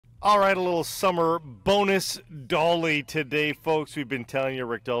All right, a little summer bonus dolly today, folks. We've been telling you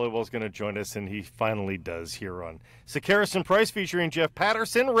Rick Dhaliwal is going to join us, and he finally does here on Sekeres and Price featuring Jeff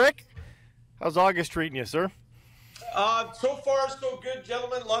Pettersson. Rick, how's August treating you, sir? So far, so good,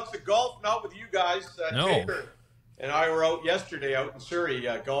 gentlemen. Lots of golf, not with you guys. No. Tater and I were out yesterday out in Surrey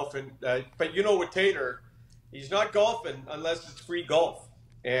golfing. But you know, with Tater, he's not golfing unless it's free golf.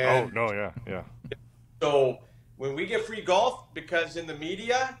 And yeah. So when we get free golf, because in the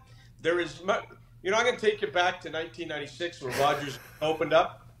media, there is, I'm going to take you back to 1996 when Rogers opened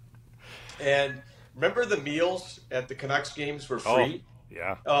up. And remember the meals at the Canucks games were free? Oh,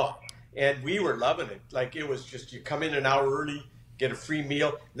 yeah. Oh, and we were loving it. Like, it was just, you come in an hour early, get a free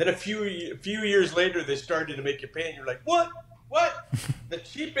meal. Then a few years later, they started to make you pay, and you're like, what? The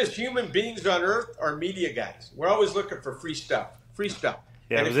cheapest human beings on earth are media guys. We're always looking for free stuff.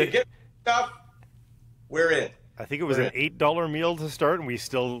 Yeah, and if you get stuff, we're in. I think it was an $8 meal to start, and we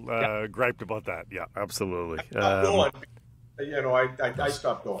still griped about that. Yeah, absolutely. I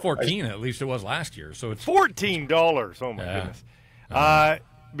stopped going. 14 at least it was last year. So it's $14. Oh, my goodness.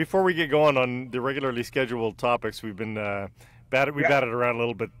 Before we get going on the regularly scheduled topics, we've been batted around a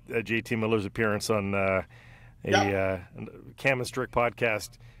little bit. JT Miller's appearance on a Cam and Strick podcast.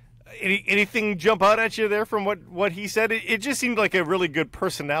 Anything jump out at you there from what he said? It just seemed like a really good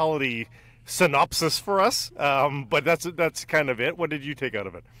personality synopsis for us, but that's kind of it. What did you take out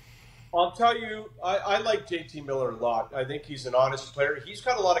of it? I'll tell you, I like JT Miller a lot. I think he's an honest player. He's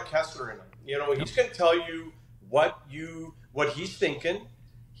got a lot of Kessler in him. He's going to tell you what he's thinking.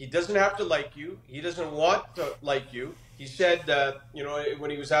 He doesn't have to like you. He doesn't want to like you. He said, when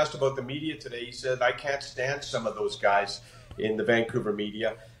he was asked about the media today, he said, I can't stand some of those guys in the Vancouver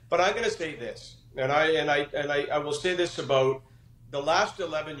media. But I'm going to say this, and I will say this about the last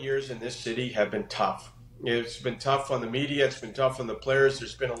 11 years in this city have been tough. It's been tough on the media. It's been tough on the players.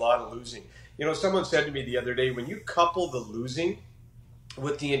 There's been a lot of losing. Someone said to me the other day, when you couple the losing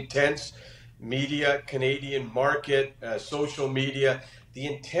with the intense media, Canadian market, social media, the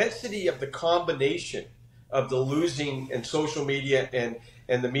intensity of the combination of the losing and social media and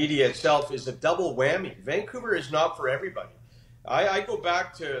the media itself is a double whammy. Vancouver is not for everybody. I go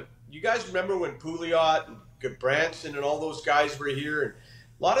back to, you guys remember when Pouliot and Branson and all those guys were here, and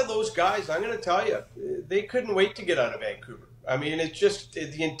a lot of those guys, I'm going to tell you, they couldn't wait to get out of Vancouver. I mean, it's just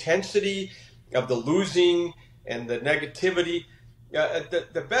the intensity of the losing and the negativity.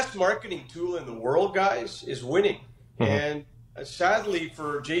 The best marketing tool in the world, guys, is winning. Mm-hmm. And sadly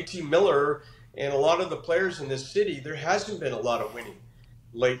for JT Miller and a lot of the players in this city, there hasn't been a lot of winning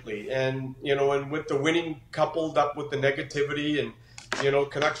lately. And, and with the winning coupled up with the negativity, and,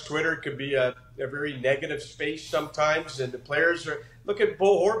 Canucks Twitter could be a very negative space sometimes. And the players look at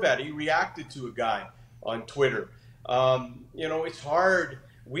Bo Horvat. He reacted to a guy on Twitter. It's hard.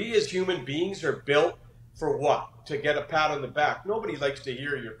 We as human beings are built for what? To get a pat on the back. Nobody likes to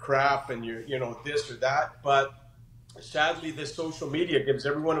hear your crap and your, this or that. But sadly, this social media gives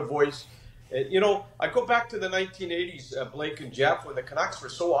everyone a voice. I go back to the 1980s, Blake and Jeff, when the Canucks were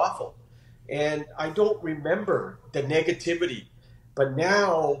so awful. And I don't remember the negativity. But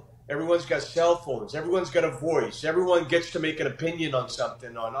now everyone's got cell phones. Everyone's got a voice. Everyone gets to make an opinion on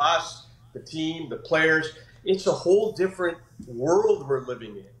something, on us, the team, the players. It's a whole different world we're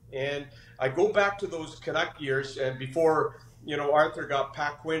living in. And I go back to those Canuck years, and before, Arthur got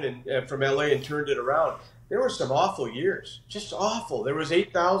Pat Quinn from LA and turned it around. There were some awful years, just awful. There was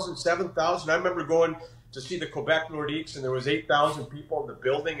 8,000, 7,000. I remember going to see the Quebec Nordiques, and there was 8,000 people in the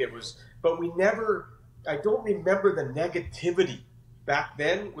building. But I don't remember the negativity back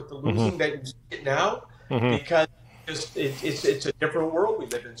then with the losing that you see now, because it's a different world we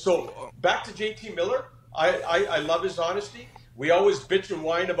live in. So back to JT Miller, I love his honesty. We always bitch and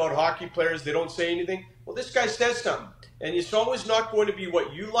whine about hockey players. They don't say anything. Well, this guy says something, and it's always not going to be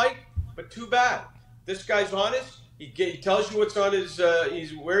what you like, but too bad. This guy's honest. He tells you what's on his.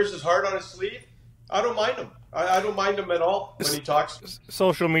 He wears his heart on his sleeve. I don't mind him. I don't mind him at all when he talks.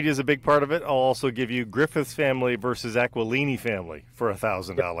 Social media is a big part of it. I'll also give you Griffith's family versus Aquilini family for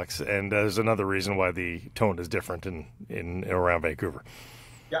 1,000, Alex. And there's another reason why the tone is different in around Vancouver.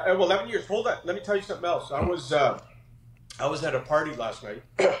 Yeah, well, 11 years. Hold on. Let me tell you something else. I was at a party last night,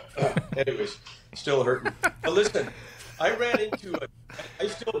 and it was still hurting. But listen, I ran into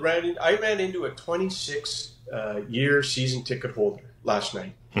a 26 year season ticket holder last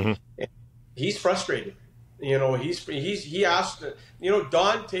night. Mm-hmm. And he's frustrated. He asked.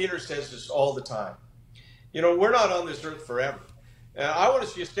 Don Tater says this all the time. We're not on this earth forever. I want to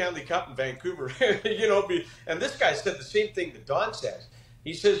see a Stanley Cup in Vancouver. And this guy said the same thing that Don says.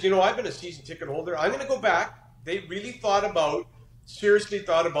 He says, I've been a season ticket holder. I'm going to go back. They really thought about seriously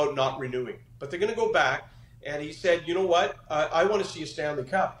thought about not renewing. But they're going to go back. And he said, you know what? I want to see a Stanley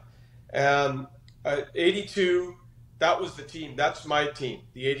Cup. 82, that was the team. That's my team,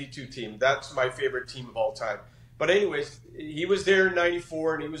 the 82 team. That's my favorite team of all time. But anyways, he was there in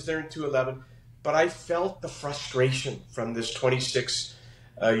 94 and he was there in 2011. But I felt the frustration from this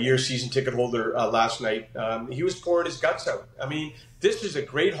 26-year season ticket holder last night. He was pouring his guts out. I mean, this is a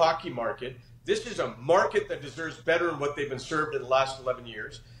great hockey market. This is a market that deserves better than what they've been served in the last 11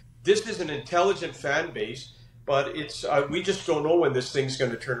 years. This is an intelligent fan base, but it's we just don't know when this thing's going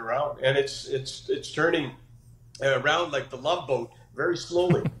to turn around, and it's turning around like the Love Boat very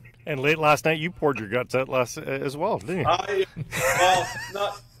slowly. And late last night, you poured your guts out as well, didn't you? Well,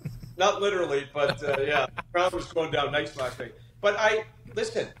 not literally, but yeah, the crowd was going down nice last night. But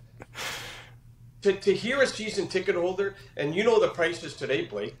listen. To hear a season ticket holder, and you know the prices today,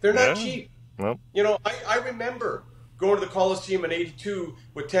 Blake, they're not cheap. Well. You know, I remember going to the Coliseum in '82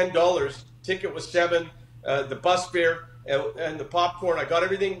 with $10. Ticket was $7. The bus fare and the popcorn. I got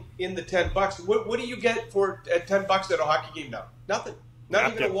everything in the $10. What do you get for at $10 at a hockey game now? Nothing.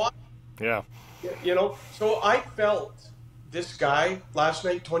 Not even a watch. Yeah. You know. So I felt this guy last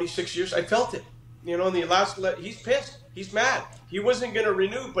night, 26 years. I felt it. You know, in the last, he's pissed. He's mad. He wasn't going to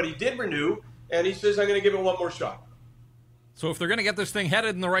renew, but he did renew, and he says, "I'm going to give it one more shot." So if they're going to get this thing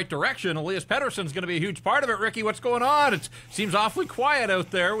headed in the right direction, Elias Pettersson's going to be a huge part of it. Ricky, what's going on? It seems awfully quiet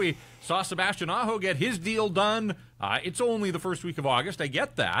out there. We saw Sebastian Aho get his deal done. It's only the first week of August. I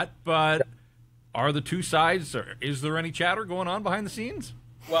get that. But are the two sides, is there any chatter going on behind the scenes?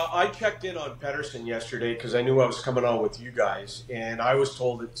 Well, I checked in on Pettersson yesterday because I knew I was coming on with you guys, and I was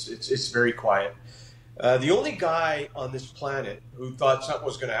told it's very quiet. The only guy on this planet who thought something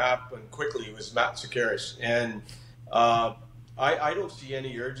was going to happen quickly was Matt Sekeres. And I don't see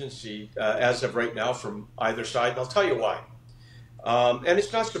any urgency as of right now from either side, and I'll tell you why. And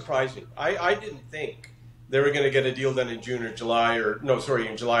it's not surprising. I didn't think they were going to get a deal done in June or July,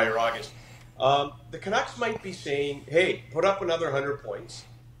 in July or August. The Canucks might be saying, hey, put up another 100 points,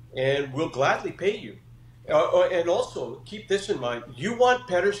 and we'll gladly pay you. And also, keep this in mind. You want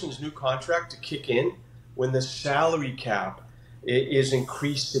Pettersson's new contract to kick in when the salary cap is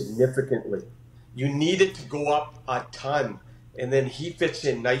increased significantly. You need it to go up a ton, and then he fits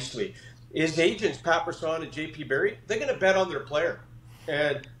in nicely. His agents, Pettersson and JP Barry, they're going to bet on their player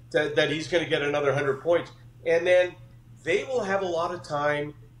and that he's going to get another 100 points. And then they will have a lot of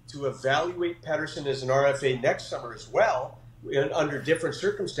time to evaluate Pettersson as an RFA next summer as well, under different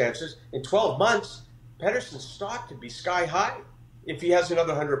circumstances. In 12 months, Pettersson's stock could be sky high if he has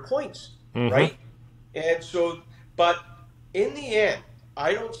another 100 points, right? And so, but in the end,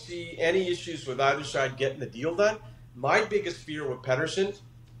 I don't see any issues with either side getting the deal done. My biggest fear with Pettersson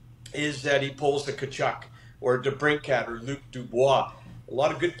is that he pulls the Tkachuk or DeBrincat or Luc Dubois. A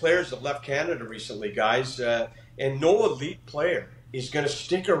lot of good players have left Canada recently, guys, and no elite player is going to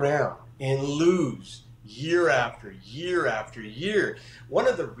stick around and lose year after year after year. One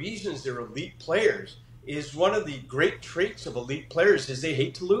of the reasons they're elite players is one of the great traits of elite players is they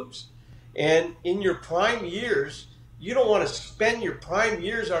hate to lose. And in your prime years, you don't want to spend your prime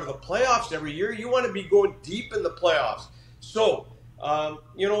years out of the playoffs every year. You want to be going deep in the playoffs. So,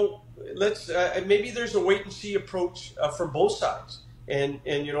 let's maybe there's a wait and see approach from both sides. And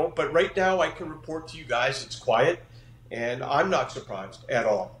but right now I can report to you guys it's quiet, and I'm not surprised at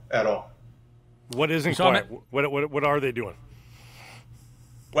all. What isn't quiet? What are they doing?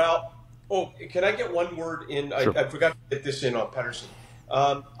 Well, can I get one word in? Sure. I forgot to get this in on Pettersson.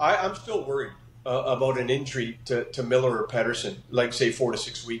 I'm still worried about an injury to Miller or Pettersson, like say 4 to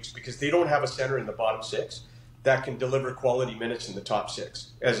 6 weeks, because they don't have a center in the bottom six that can deliver quality minutes in the top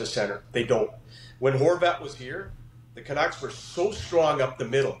six as a center. They don't. When Horvat was here, the Canucks were so strong up the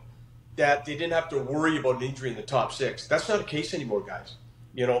middle that they didn't have to worry about an injury in the top six. That's not the case anymore, guys.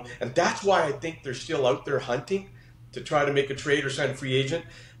 And that's why I think they're still out there hunting to try to make a trade or sign a free agent.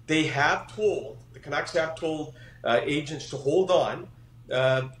 The Canucks have told agents to hold on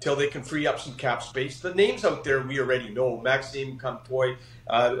till they can free up some cap space. The names out there we already know: Maxime Comtois,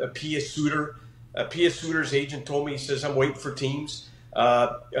 Pia Suter. Pia Suter's agent told me, he says, I'm waiting for teams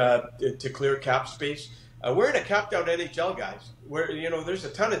to clear cap space. We're in a capped out NHL, guys, where there's a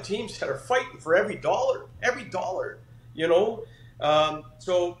ton of teams that are fighting for every dollar.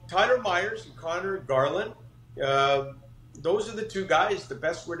 So Tyler Myers and Connor Garland, those are the two guys. The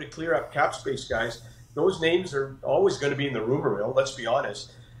best way to clear up cap space, guys. Those names are always going to be in the rumor mill, let's be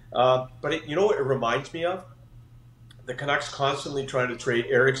honest. But what it reminds me of? The Canucks constantly trying to trade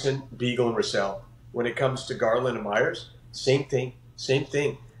Eriksson, Beagle, and Roussel. When it comes to Garland and Myers, same thing.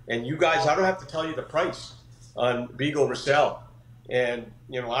 And you guys, I don't have to tell you the price on Beagle, Roussel. And,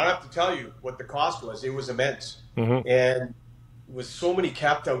 you know, I don't have to tell you what the cost was. It was immense. And with so many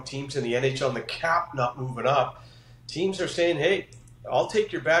capped out teams in the NHL and the cap not moving up, teams are saying, hey, I'll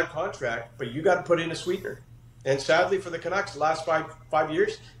take your bad contract, but you got to put in a sweetener. And sadly for the Canucks, the last five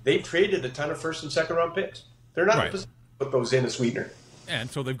years, they've traded a ton of first and second round picks. They're not in a position to put those in a sweetener. And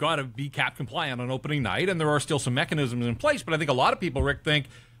so they've got to be cap compliant on opening night, and there are still some mechanisms in place. But I think a lot of people, Rick, think,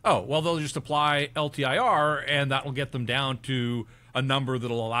 oh, well, they'll just apply LTIR, and that will get them down to a number that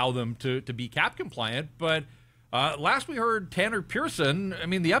will allow them to be cap compliant. But last we heard Tanner Pearson, I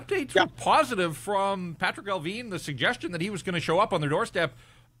mean, the updates were positive from Patrick Allvin, the suggestion that he was going to show up on their doorstep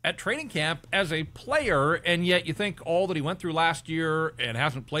at training camp as a player, and yet you think all that he went through last year and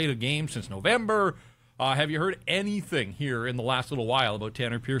hasn't played a game since November. Have you heard anything here in the last little while about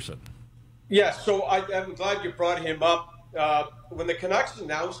Tanner Pearson? Yeah, so I'm glad you brought him up. When the Canucks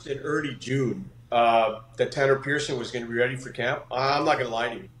announced in early June that Tanner Pearson was going to be ready for camp, I'm not going to lie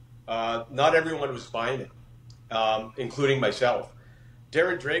to you. Not everyone was buying it, including myself.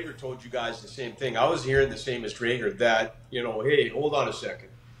 Darren Drager told you guys the same thing. I was hearing the same as Drager, that, you know, hey, hold on a second.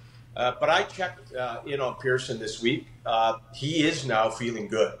 But I checked in on Pearson this week. He is now feeling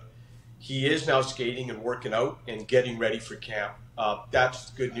good. He is now skating and working out and getting ready for camp. That's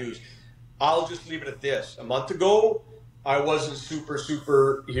good news. I'll just leave it at this. A month ago, I wasn't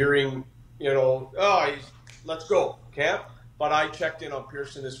super hearing, you know, let's go, camp. But I checked in on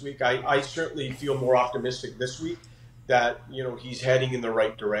Pearson this week. I certainly feel more optimistic this week that, you know, he's heading in the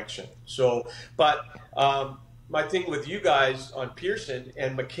right direction. So, but my thing with you guys on Pearson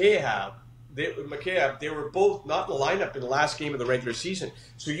and Mikheyev, they were both not in the lineup in the last game of the regular season.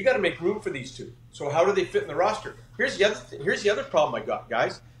 So you got to make room for these two. So how do they fit in the roster? Here's the other problem I got,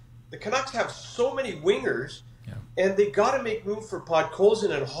 guys. The Canucks have so many wingers, and they got to make room for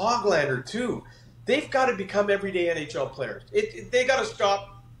Podkolzin and Höglander too. They've got to become everyday NHL players. They got to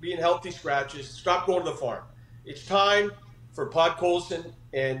stop being healthy scratches, stop going to the farm. It's time for Podkolzin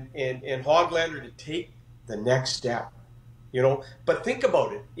and Höglander to take the next step. You know, but think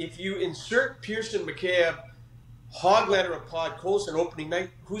about it. If you insert Pearson, Mikheyev, Höglander, and Podkolzin opening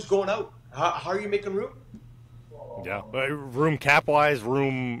night, who's going out? How are you making room? Yeah, room cap-wise,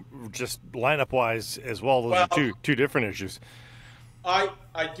 room just lineup-wise as well. Those are two different issues. I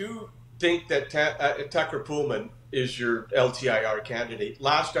do think that Tucker Pullman is your LTIR candidate.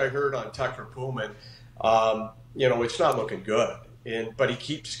 Last I heard on Tucker Pullman, you know, it's not looking good. But he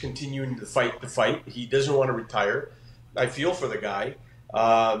keeps continuing to fight the fight. He doesn't want to retire. I feel for the guy.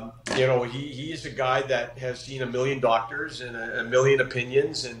 You know, he is a guy that has seen a million doctors and a million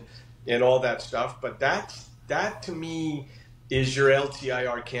opinions and all that stuff. But that to me is your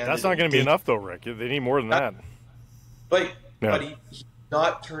LTIR candidate. That's not going to be enough, though, Rick. They need more than that. But he's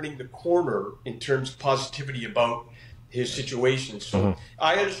not turning the corner in terms of positivity about his situation. So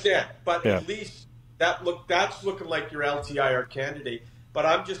I understand. But at least that's looking like your LTIR candidate. But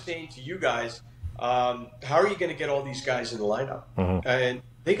I'm just saying to you guys, how are you going to get all these guys in the lineup? And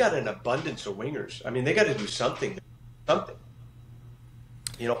they got an abundance of wingers. I mean, they got to do something.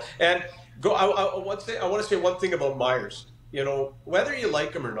 You know, and I want to say one thing about Myers. You know, whether you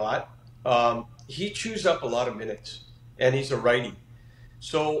like him or not, he chews up a lot of minutes, and he's a righty.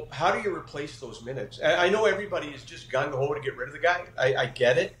 So how do you replace those minutes? And I know everybody is just gung-ho to get rid of the guy. I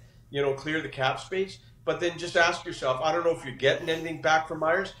get it. You know, clear the cap space. But then just ask yourself, I don't know if you're getting anything back from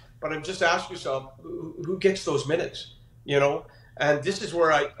Myers, but I'm just asking yourself, who gets those minutes? You know? And this is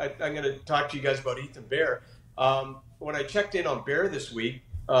where I'm going to talk to you guys about Ethan Bear. When I checked in on Bear this week,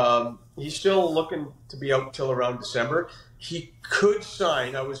 he's still looking to be out until around December. He could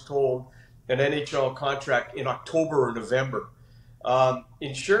sign, I was told, an NHL contract in October or November.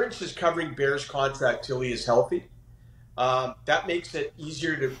 Insurance is covering Bear's contract till he is healthy. That makes it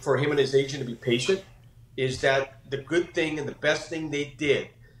easier for him and his agent to be patient. Is that the good thing and the best thing they did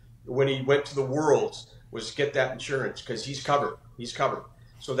when he went to the Worlds was get that insurance, because he's covered.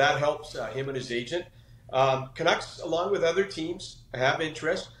 So that helps him and his agent. Canucks, along with other teams, have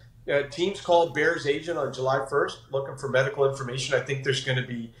interest. Teams called Bear's agent on July 1st looking for medical information. I think there's going to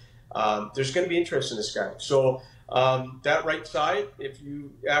be interest in this guy. So that right side, if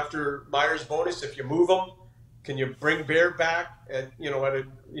you, after Myers' bonus, if you move him, can you bring Bear back?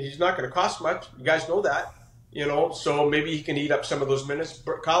 He's not going to cost much. You guys know that. You know, so maybe he can eat up some of those minutes.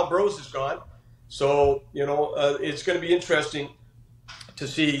 Kyle Burroughs is gone. So, it's going to be interesting to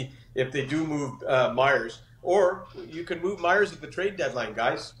see if they do move Myers. Or you can move Myers at the trade deadline,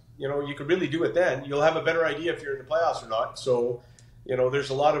 guys. You know, you could really do it then. You'll have a better idea if you're in the playoffs or not. So,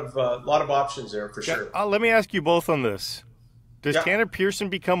 there's a lot of options there for sure. Let me ask you both on this. Does Tanner Pearson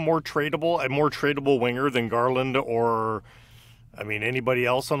become a more tradable winger than Garland or I mean, anybody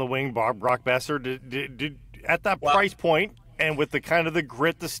else on the wing, Brock Besser, did at that price point and with the kind of the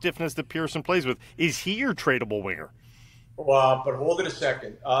grit, the stiffness that Pearson plays with, is he your tradable winger? Well, but hold it a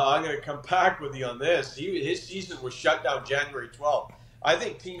second. I'm going to come back with you on this. His season was shut down January 12th. I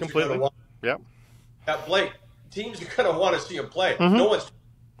think teams are going to want Blake. Teams are going to want to see him play. Mm-hmm.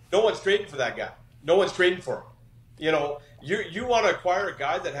 No one's trading for that guy. No one's trading for him. You know, you want to acquire a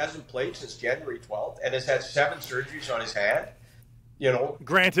guy that hasn't played since January 12th and has had 7 surgeries on his hand. You know,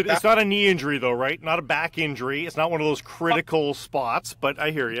 granted, it's not a knee injury though, right? Not a back injury. It's not one of those critical spots. But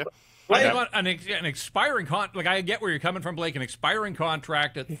I hear you. An expiring like I get where you're coming from, Blake. An expiring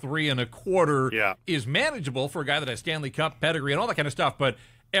contract at 3.25 is manageable for a guy that has Stanley Cup pedigree and all that kind of stuff. But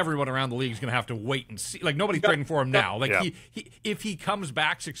everyone around the league is going to have to wait and see. Like nobody's trading for him now. Like if he comes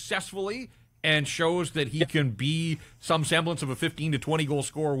back successfully and shows that he can be some semblance of a 15 to 20 goal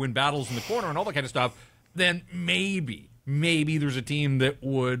scorer, win battles in the corner, and all that kind of stuff, then maybe there's a team that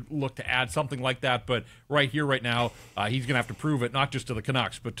would look to add something like that. But right here, right now, he's going to have to prove it, not just to the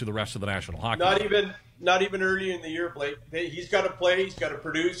Canucks, but to the rest of the National Hockey League. Not even early in the year, Blake. He's got to play. He's got to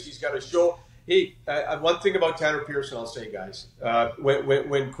produce. He's got to show. Hey, one thing about Tanner Pearson, I'll say, guys.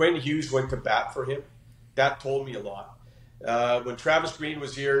 When Quinn Hughes went to bat for him, that told me a lot. When Travis Green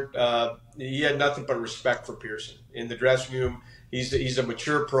was here, he had nothing but respect for Pearson in the dressing room. He's a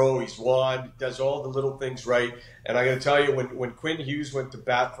mature pro. He's won. Does all the little things right. And I got to tell you, when Quinn Hughes went to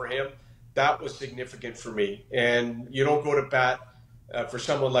bat for him, that was significant for me. And you don't go to bat for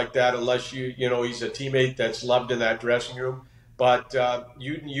someone like that unless you know he's a teammate that's loved in that dressing room. But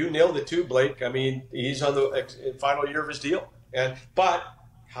you nailed it too, Blake. I mean, he's on the final year of his deal. But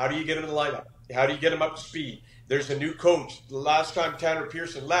how do you get him in the lineup? How do you get him up to speed? There's a new coach. The last time Tanner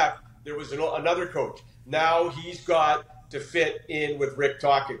Pearson left, there was another coach. Now he's got to fit in with Rick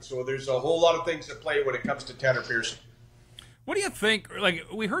Tocchet. So there's a whole lot of things at play when it comes to Tanner Pearson. What do you think? Like,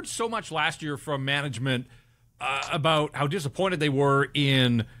 we heard so much last year from management about how disappointed they were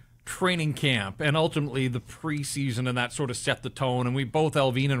in training camp and ultimately the preseason, and that sort of set the tone. And we both,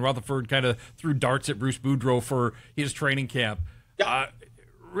 Alvin and Rutherford, kind of threw darts at Bruce Boudreau for his training camp. Yeah.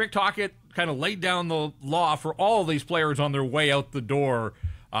 Rick Tocchet kind of laid down the law for all of these players on their way out the door.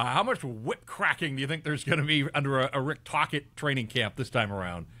 How much whip cracking do you think there's going to be under a Rick Tocchet training camp this time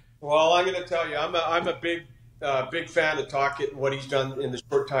around? Well, I'm going to tell you, I'm a big fan of Tocchet and what he's done in the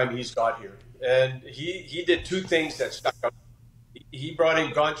short time he's got here. And he did 2 things that stuck out. He brought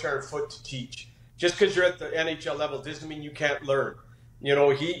in Gonchar and Foote to teach. Just because you're at the NHL level doesn't mean you can't learn. You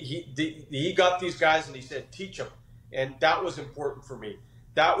know, he got these guys and he said, teach them. And that was important for me.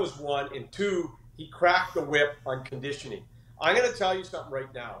 That was 1. And 2, he cracked the whip on conditioning. I'm going to tell you something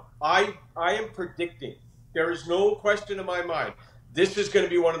right now. I am predicting, there is no question in my mind, this is going to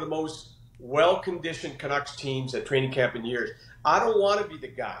be one of the most well-conditioned Canucks teams at training camp in years. I don't want to be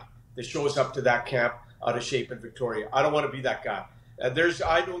the guy that shows up to that camp out of shape in Victoria. I don't want to be that guy. I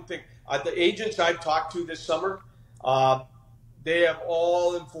don't think the agents I've talked to this summer, they have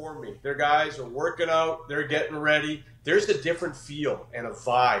all informed me. Their guys are working out. They're getting ready. There's a different feel and a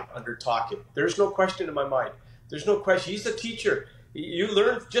vibe under Tocchet. There's no question in my mind. There's no question. He's a teacher. You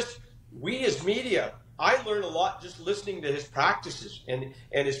learn we as media, I learn a lot just listening to his practices and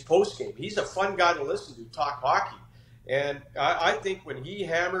his post game. He's a fun guy to listen to, talk hockey. And I think when he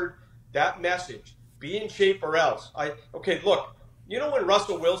hammered that message, be in shape or else. Look, you know when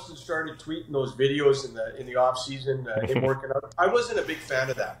Russell Wilson started tweeting those videos in the off season, him working out, I wasn't a big fan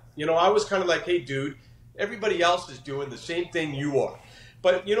of that. You know, I was kind of like, hey, dude, everybody else is doing the same thing you are.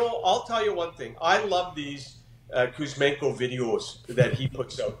 But, you know, I'll tell you one thing. I love these Kuzmenko videos that he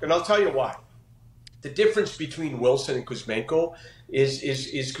puts out. And I'll tell you why. The difference between Wilson and Kuzmenko is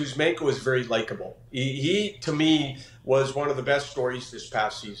Kuzmenko is very likable. He, to me, was one of the best stories this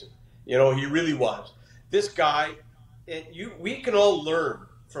past season. You know, he really was. This guy, we can all learn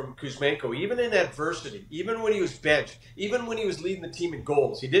from Kuzmenko, even in adversity, even when he was benched, even when he was leading the team in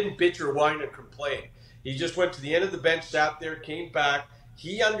goals. He didn't bitch or whine or complain. He just went to the end of the bench, sat there, came back.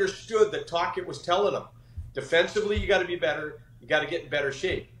 He understood that Tocchet was telling him, defensively, you got to be better. You got to get in better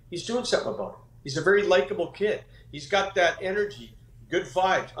shape. He's doing something about it. He's a very likable kid. He's got that energy, good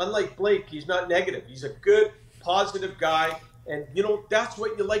vibes. Unlike Blake, he's not negative. He's a good, positive guy. And, you know, that's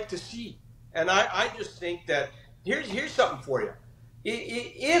what you like to see. And I just think that here's something for you.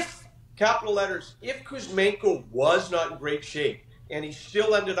 If, capital letters, if Kuzmenko was not in great shape and he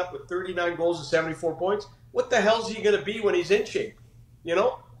still ended up with 39 goals and 74 points, what the hell is he going to be when he's in shape? You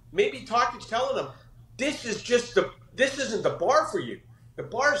know, maybe Tocchet's telling him, this isn't the bar for you. The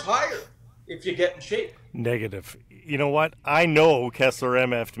bar's higher if you get in shape. Negative. You know what? I know Kessler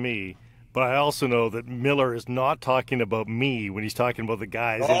MF'd me, But I also know that Miller is not talking about me when he's talking about the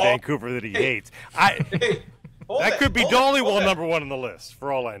guys in Vancouver that he hates. That could be Dhaliwal number one on the list,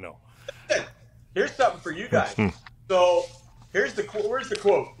 for all I know. Here's something for you guys. So where's the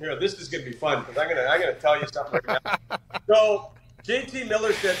quote? This is going to be fun because I'm gonna tell you something right now. So JT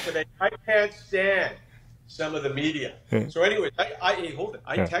Miller said today, I can't stand some of the media. So anyway, I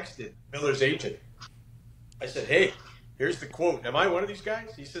texted Miller's agent. I said, hey, here's the quote. Am I one of these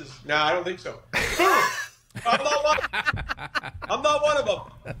guys? He says, nah, I don't think so. I'm not one of them.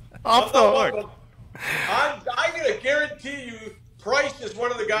 I'm going to guarantee you Price is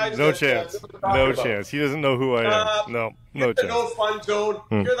one of the guys. No chance. No chance. He doesn't know who I am. No chance. No fun zone.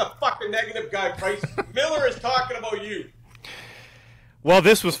 You're the fucking negative guy, Price. Miller is talking about you. Well,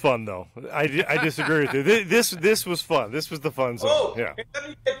 this was fun, though. I disagree with you. This was fun. This was the fun zone. Yeah.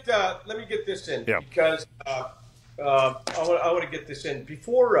 Let me get this in because I want to get this in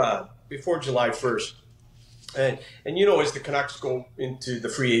before July 1st. And as the Canucks go into the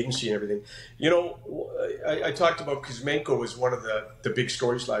free agency and everything, I talked about Kuzmenko was one of the big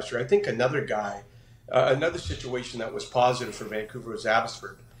stories last year. I think another situation that was positive for Vancouver was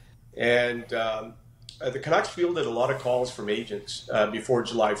Abbotsford. And the Canucks fielded a lot of calls from agents before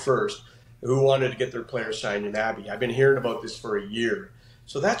July 1st who wanted to get their players signed in Abbey. I've been hearing about this for a year.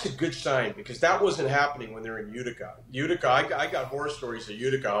 So that's a good sign because that wasn't happening when they were in Utica. I got horror stories of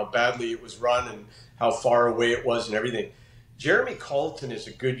Utica, how badly it was run and how far away it was and everything. Jeremy Colleton is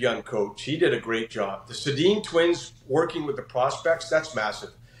a good young coach. He did a great job. The Sedin twins working with the prospects, that's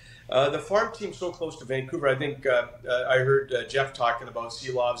massive. The farm team so close to Vancouver, I think I heard Jeff talking about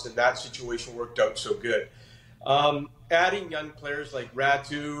Seelovs, and that situation worked out so good. Adding young players like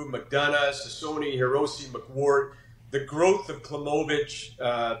Ratu, McDonough, Sassoni, Hiroshi, McWard, the growth of Klimovich,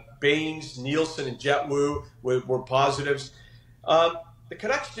 Baines, Nielsen, and Jetwu were positives. The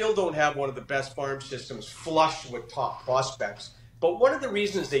Canucks still don't have one of the best farm systems flush with top prospects. But one of the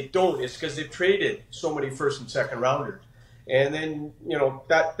reasons they don't is because they've traded so many first and second rounders. And then,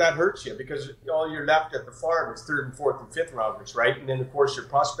 that hurts you because all you're left at the farm is third and fourth and fifth rounders, right? And then, of course, your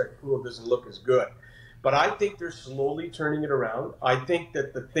prospect pool doesn't look as good. But I think they're slowly turning it around. I think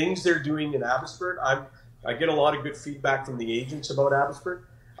that the things they're doing in Abbotsford, I get a lot of good feedback from the agents about Abbotsford.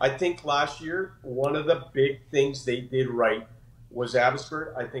 I think last year, one of the big things they did right was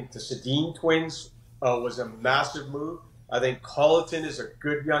Abbotsford. I think the Sedin twins was a massive move. I think Colleton is a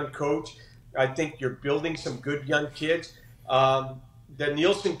good young coach. I think you're building some good young kids. The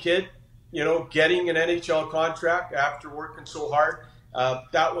Nielsen kid, getting an NHL contract after working so hard,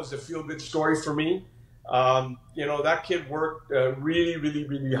 that was a feel-good story for me. That kid worked really, really,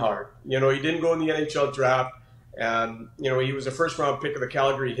 really hard. He didn't go in the NHL draft. He was a first-round pick of the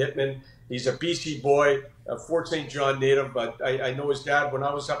Calgary Hitmen. He's a BC boy, a Fort St. John native, but I know his dad. When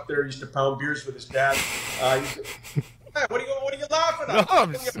I was up there, he used to pound beers with his dad. Hey, what are you laughing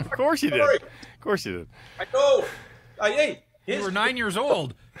at? No, of course you did. Of course you did. I know. You were 9 years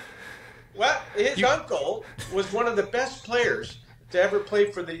old. Well, his uncle was one of the best players to ever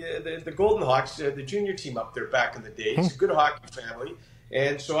play for the Golden Hawks, the junior team up there back in the day. It's a good hockey family.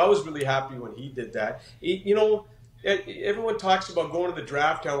 And so I was really happy when he did that. Everyone talks about going to the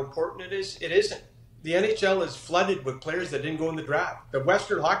draft, how important it is. It isn't. The NHL is flooded with players that didn't go in the draft. The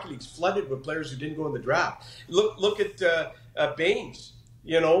Western Hockey League's flooded with players who didn't go in the draft. Look at Baines.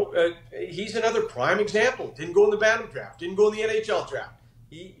 He's another prime example. Didn't go in the Bantam draft. Didn't go in the NHL draft.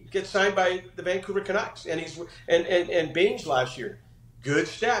 He gets signed by the Vancouver Canucks, and Baines last year, good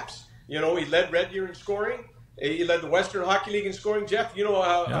steps. He led Red Deer in scoring. He led the Western Hockey League in scoring. Jeff, you know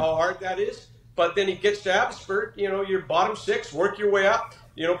how hard that is. But then he gets to Abbotsford. You're bottom six, work your way up.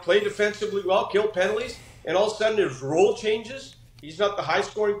 Play defensively well, kill penalties, and all of a sudden his role changes. He's not the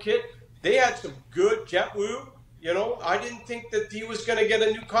high-scoring kid. They had some good Jetwu. I didn't think that he was going to get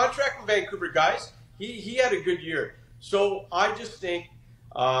a new contract in Vancouver, guys. He had a good year. So I just think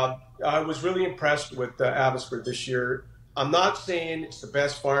I was really impressed with Abbotsford this year. I'm not saying it's the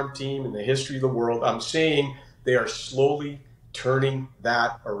best farm team in the history of the world. I'm saying they are slowly turning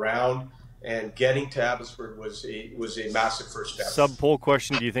that around, and getting to Abbotsford was a massive first step. Sub-poll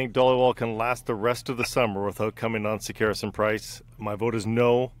question, do you think Dhaliwal can last the rest of the summer without coming on Sekeres and Price? My vote is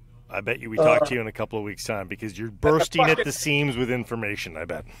no. I bet we talk to you in a couple of weeks' time because you're bursting at the seams with information, I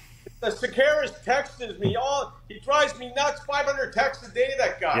bet. The Sekeres texts me he drives me nuts, 500 texts a day,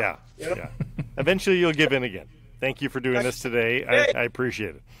 that guy. Yeah. Eventually you'll give in again. Thank you for doing this today. I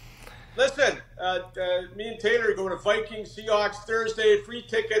appreciate it. Listen, me and Taylor are going to Vikings, Seahawks Thursday, free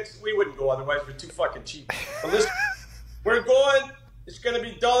tickets. We wouldn't go otherwise. We're too fucking cheap. But listen, we're going. It's going to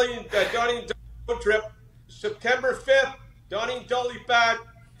be Donnie and Dolly road trip. September 5th, Donnie and Dolly back.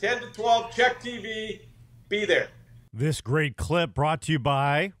 10 to 12, Check TV. Be there. This great clip brought to you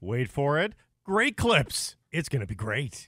by, wait for it, Great Clips. It's going to be great.